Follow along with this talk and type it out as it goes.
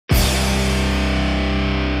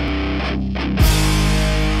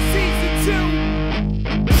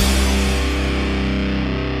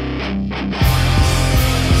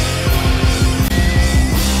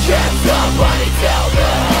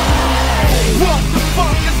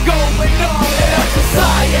going on in our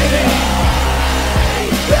society.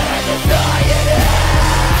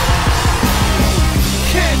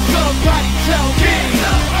 Can somebody tell me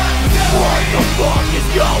what the fuck is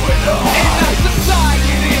going on in our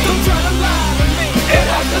society? Don't try to lie to me. In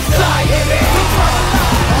our society, don't try to lie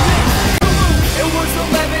to me. It was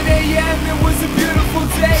 11 a.m. It was a beautiful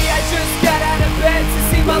day. I just got out of bed to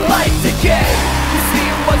see my life decay. You see,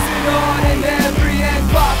 it wasn't ordinary and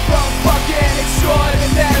far from fucking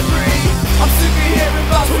extraordinary. I'm sick of hearing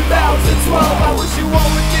about 2012. I wish you all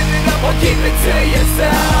would give it up or keep it to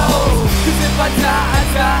yourself. Cause if I die, I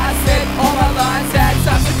die. I said all my lines, had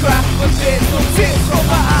time to cry, but there's no tears from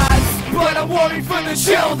my eyes. But I'm worried for the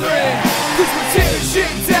children, cause we're tearing shit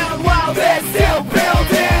down while they're still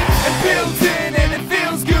building and building. And it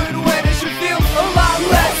feels good when it should feel a lot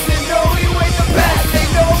less. And no, you ain't the best, they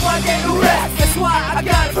know I get the rest. That's why I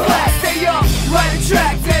gotta flash, stay up, write a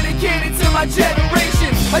track dedicated to my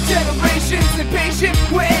generation. My generation's impatient,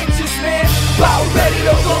 we're anxious, man. About ready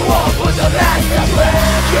to go off with the master plan.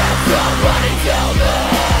 Can somebody tell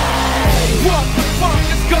me what the fuck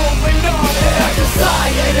is going on in our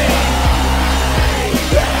society?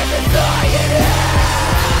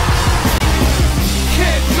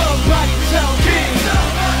 Can somebody tell me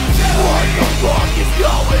what the fuck is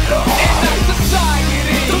going on in our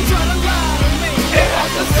society? Don't try to lie to me. In our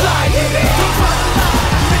society, don't try to lie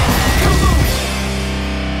to me. Come on.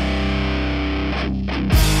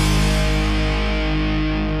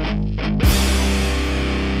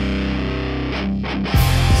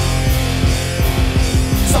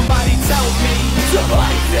 Somebody tell me.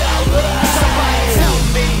 Somebody tell me. Somebody tell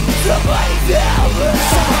me. Somebody tell me.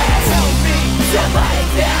 Somebody tell me. Somebody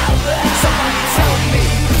tell me. Somebody tell me.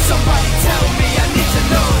 Somebody tell me. I need to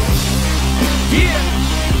know. Yeah.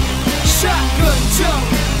 Shotgun Joe.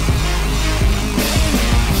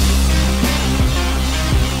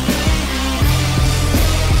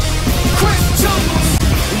 Chris Jones.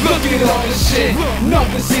 Look at all this shit,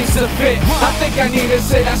 nothing seems to fit. I think I need to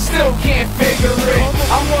sit, I still can't figure it.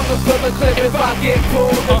 I wanna fill a clip if I get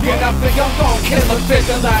pulled again. I think I'm gon' kill a fit,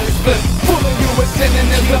 the line is split. Fooling you with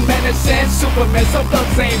synonyms of menace and Superman. Some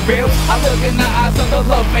thugs ain't real, I look in the eyes of the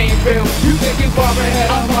love ain't real. You think you far ahead,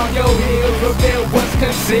 I'm on your heels. Reveal what's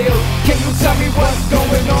concealed. Can you tell me what's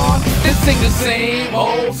going on? This ain't the same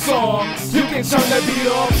old song. You can turn the beat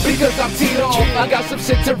off, because I'm teed off. I got some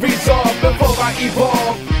shit to resolve before I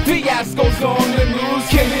evolve. Fiasco's on the news,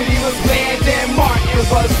 Kennedy was banned and Martin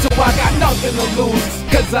was too. I got nothing to lose,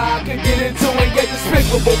 cause I could get into it. You're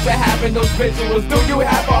despicable for having those visuals. Do you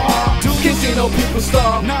have a heart? Casino people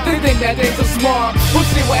starve, they think that they so smart. We'll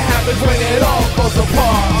see what happens when it all falls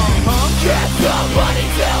apart. Can somebody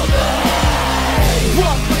tell me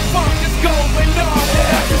what the fuck is going